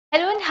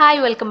Hi,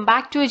 welcome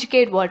back to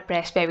Educate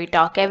WordPress, where we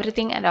talk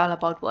everything and all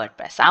about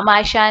WordPress. I'm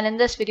Aisha, and in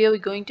this video we're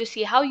going to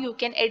see how you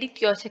can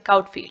edit your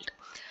checkout field.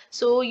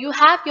 So you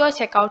have your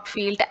checkout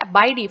field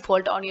by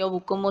default on your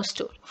WooCommerce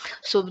store.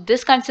 So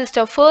this consists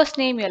of first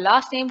name, your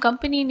last name,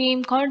 company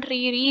name, country,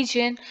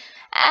 region,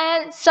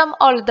 and some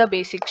all the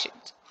basic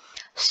shit.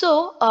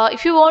 So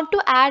if you want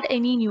to add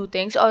any new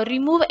things or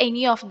remove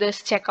any of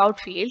this checkout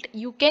field,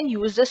 you can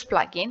use this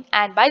plugin,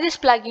 and by this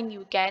plugin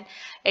you can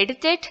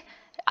edit it,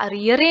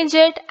 rearrange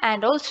it,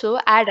 and also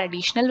add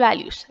additional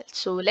values.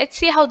 So let's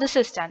see how this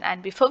is done.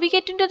 And before we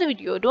get into the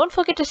video, don't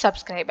forget to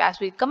subscribe, as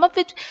we come up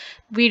with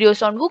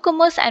videos on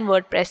WooCommerce and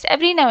WordPress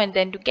every now and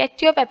then to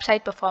get your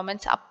website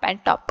performance up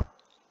and top.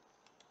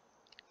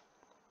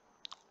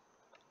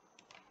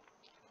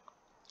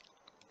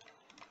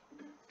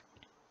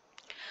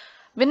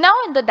 We're now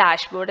in the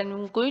dashboard and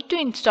I'm going to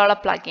install a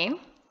plugin.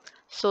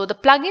 So the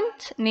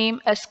plugin's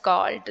name is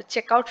called the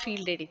Checkout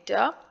Field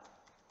Editor.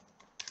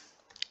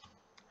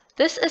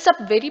 This is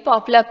a very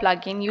popular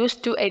plugin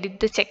used to edit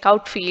the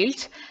checkout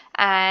fields,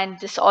 and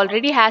this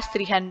already has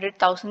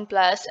 300,000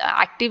 plus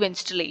active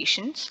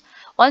installations.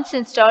 Once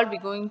installed,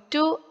 we're going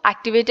to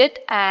activate it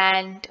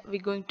and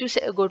we're going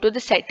to go to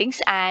the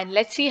settings, and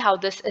let's see how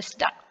this is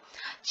done.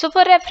 So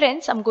for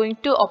reference, I'm going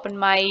to open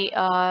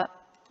my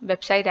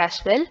website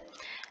as well,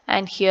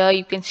 and here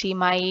you can see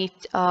my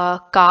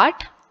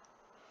cart.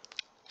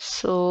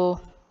 So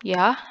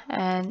yeah,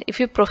 and if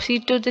you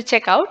proceed to the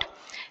checkout,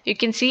 you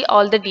can see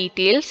all the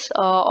details,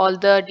 all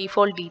the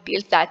default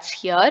details that's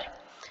here.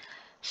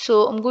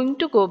 So I'm going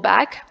to go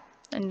back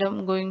and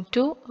I'm going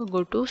to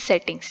go to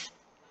settings.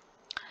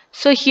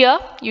 So here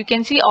you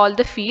can see all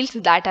the fields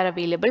that are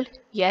available.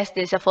 Yes,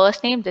 there's a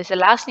first name, there's a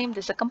last name,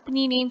 there's a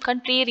company name,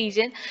 country,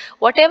 region,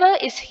 whatever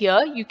is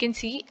here, you can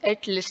see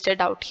it listed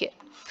out here.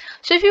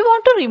 So if you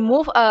want to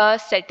remove a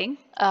setting,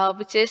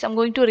 which is I'm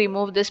going to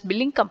remove this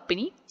billing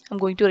company, I'm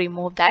going to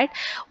remove that.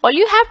 All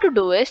you have to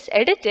do is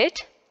edit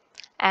it,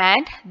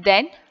 and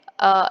then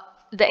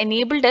the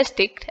enabled as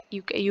ticked,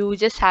 you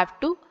just have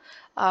to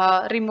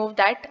remove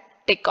that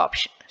tick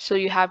option. So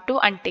you have to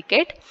untick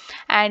it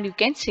and you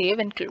can save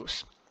and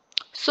close.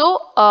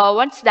 So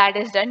once that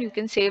is done, you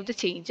can save the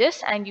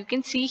changes, and you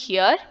can see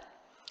here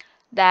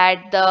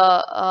that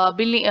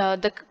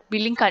the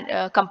billing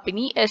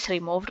company is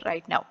removed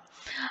right now.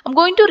 I'm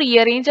going to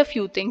rearrange a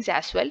few things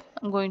as well.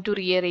 I'm going to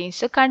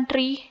rearrange the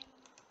country.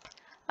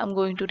 I'm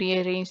going to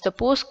rearrange the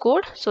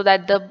postcode so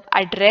that the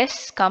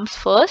address comes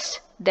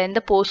first, then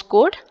the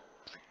postcode,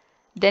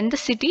 then the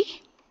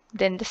city,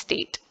 then the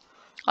state.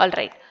 All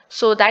right,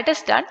 so that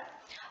is done,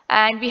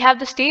 and we have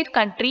the state,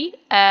 country,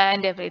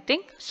 and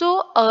everything.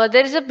 So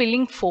there is a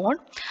billing phone.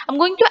 I'm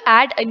going to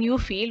add a new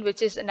field,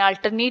 which is an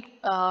alternate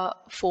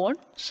phone.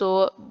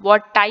 So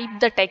what type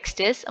the text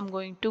is, I'm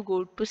going to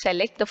go to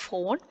select the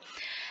phone,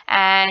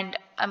 and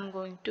I'm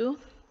going to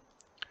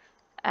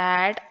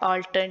add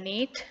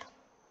alternate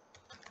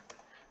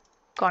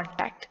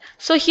contact.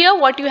 So here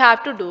what you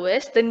have to do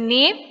is the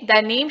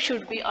name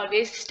should be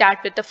always start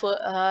with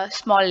the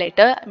small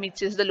letter,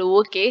 which is the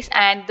lowercase,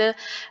 and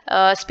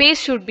the space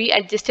should be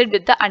adjusted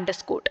with the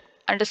underscore.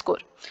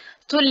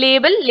 So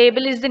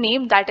label is the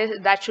name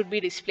that should be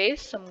displayed.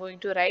 So I'm going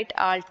to write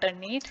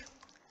alternate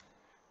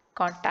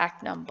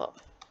contact number.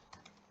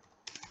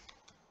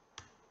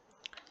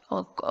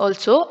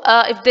 Also,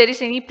 if there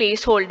is any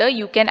placeholder,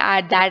 you can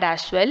add that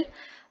as well.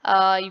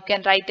 You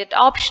can write it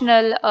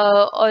optional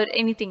or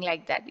anything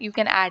like that. You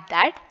can add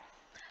that.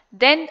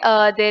 Then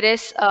there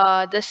is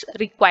this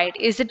required.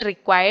 Is it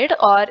required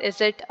or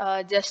is it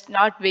just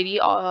not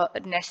very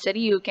necessary?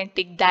 You can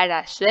tick that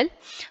as well.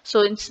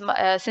 So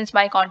since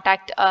my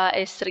contact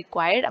is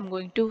required, I'm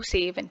going to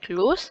save and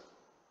close.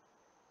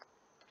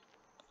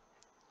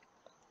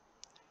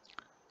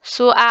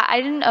 So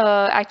I didn't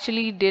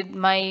actually did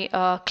my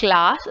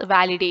class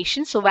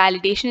validation. So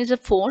validation is a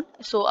phone.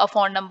 So a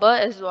phone number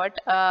is what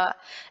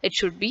it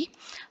should be.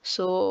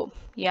 So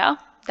yeah,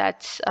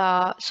 that's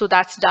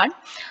done.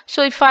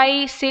 So if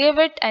I save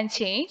it and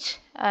change,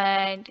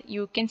 and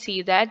you can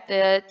see that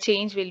the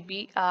change will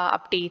be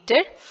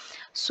updated.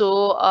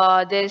 So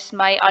there's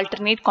my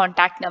alternate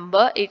contact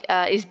number. It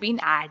is being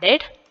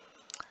added.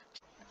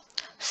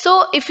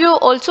 So if you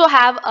also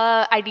have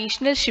a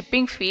additional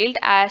shipping field,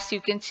 as you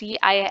can see,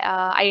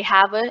 I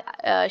have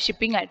a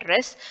shipping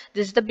address.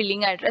 This is the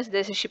billing address.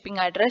 There's a shipping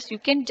address. You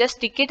can just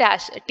tick it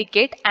as a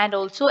ticket and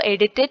also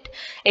edit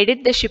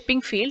the shipping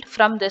field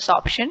from this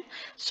option.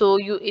 So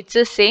it's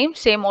the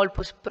same old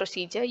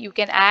procedure. You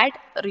can add,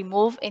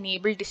 remove,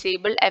 enable,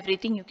 disable,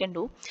 everything you can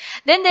do.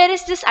 Then there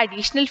is this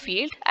additional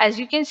field. As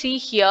you can see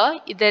here,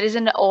 there is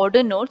an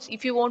order notes.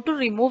 If you want to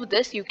remove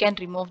this, you can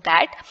remove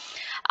that.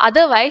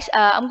 Otherwise,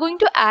 I'm going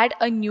to add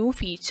a new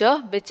feature,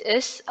 which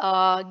is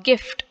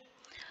gift.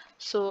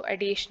 So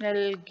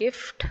additional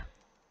gift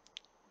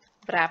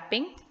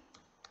wrapping.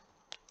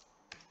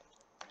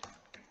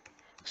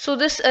 So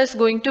this is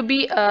going to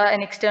be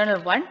an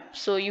external one.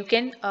 So you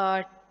can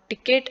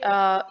tick it.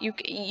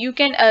 You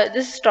can.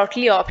 This is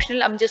totally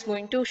optional. I'm just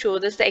going to show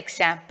this the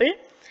example.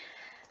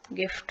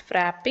 Gift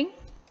wrapping.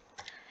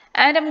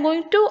 And I'm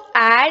going to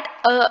add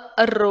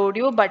a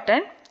radio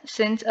button.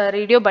 Since a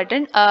radio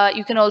button,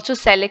 you can also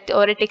select,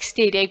 or a text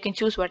area, you can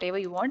choose whatever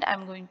you want.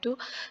 I'm going to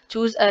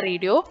choose a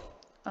radio,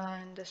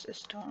 and this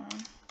is on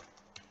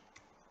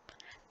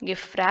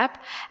gift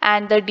wrap,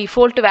 and the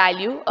default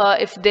value,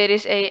 if there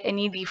is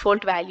any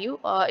default value,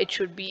 it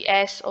should be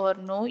yes or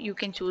no, you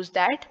can choose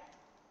that.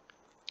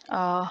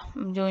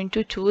 I'm going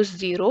to choose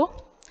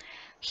 0.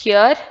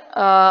 Here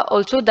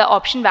also the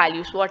option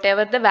values,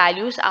 whatever the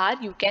values are,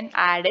 you can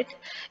add it.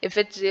 If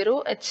it's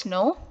 0, it's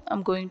no.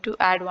 I'm going to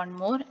add one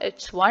more,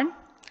 it's 1,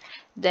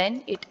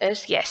 then it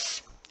is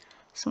yes.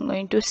 So I'm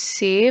going to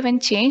save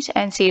and change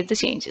and save the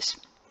changes.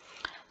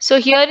 So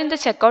here in the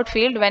checkout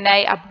field, when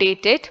I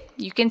update it,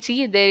 you can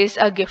see there is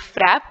a gift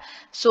wrap.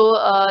 So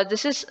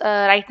this is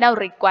right now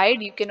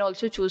required. You can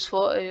also choose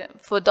for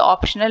the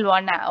optional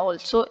one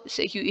also.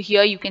 So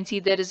here you can see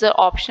there is an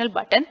optional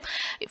button.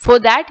 For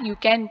that you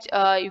can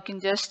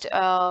just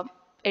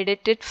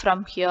edit it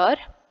from here,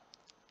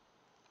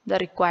 the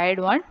required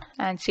one,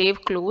 and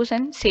save, close,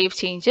 and save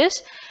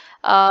changes.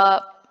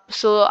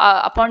 So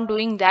upon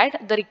doing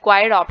that, the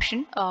required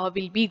option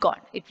will be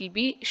gone. It will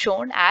be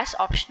shown as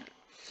optional.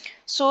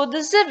 So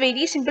this is a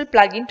very simple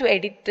plugin to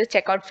edit the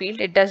checkout field.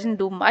 It doesn't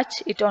do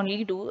much. It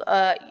only do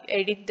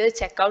edit the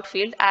checkout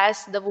field,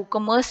 as the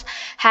WooCommerce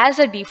has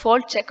a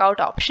default checkout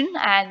option,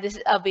 and this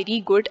is a very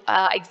good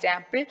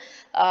example,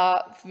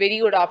 very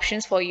good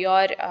options for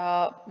your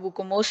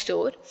WooCommerce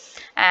store.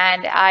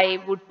 And I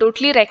would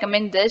totally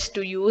recommend this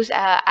to use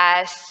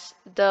as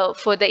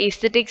for the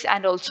aesthetics,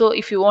 and also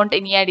if you want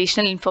any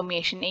additional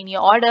information, any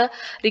order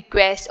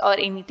request or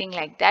anything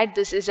like that,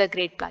 this is a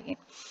great plugin.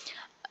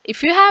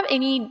 If you have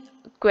any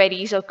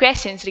queries or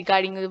questions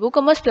regarding the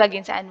WooCommerce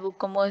plugins and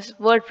WooCommerce,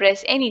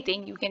 WordPress,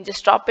 anything, you can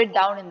just drop it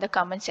down in the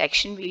comment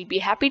section. We'll be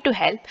happy to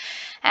help,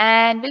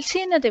 and we'll see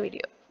you in another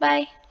video.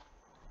 Bye.